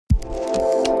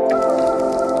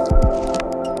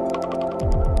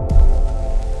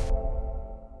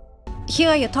Here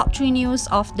are your top 3 news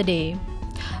of the day.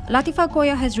 Latheefa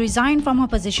Koya has resigned from her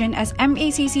position as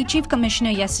MACC Chief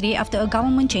Commissioner yesterday after a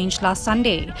government change last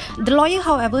Sunday. The lawyer,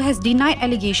 however, has denied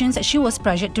allegations that she was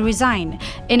pressured to resign.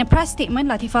 In a press statement,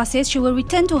 Latheefa says she will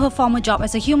return to her former job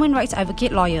as a human rights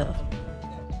advocate lawyer.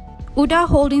 UDA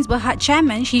Holdings Berhad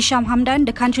Chairman Hisham Hamdan,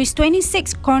 the country's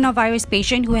 26th coronavirus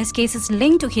patient who has cases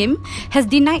linked to him, has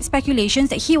denied speculations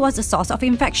that he was the source of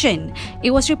infection.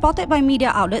 It was reported by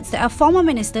media outlets that a former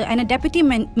minister and a deputy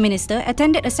minister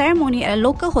attended a ceremony at a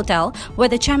local hotel where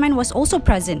the chairman was also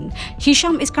present.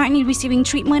 Hisham is currently receiving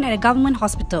treatment at a government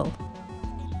hospital.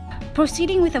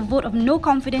 Proceeding with a vote of no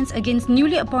confidence against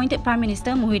newly appointed Prime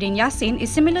Minister Muhyiddin Yassin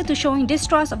is similar to showing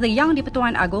distrust of the young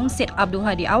Di-Pertuan Agong, said Abdul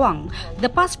Hadi Awang. The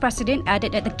past president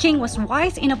added that the king was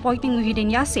wise in appointing Muhyiddin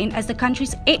Yassin as the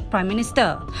country's 8th Prime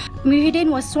Minister.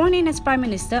 Muhyiddin was sworn in as Prime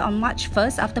Minister on March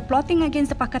 1st after plotting against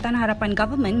the Pakatan Harapan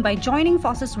government by joining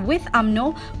forces with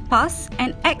UMNO, PAS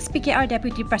and ex-PKR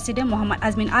Deputy President Muhammad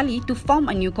Azmin Ali to form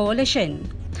a new coalition.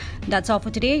 That's all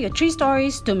for today. Your 3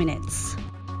 stories, 2 minutes.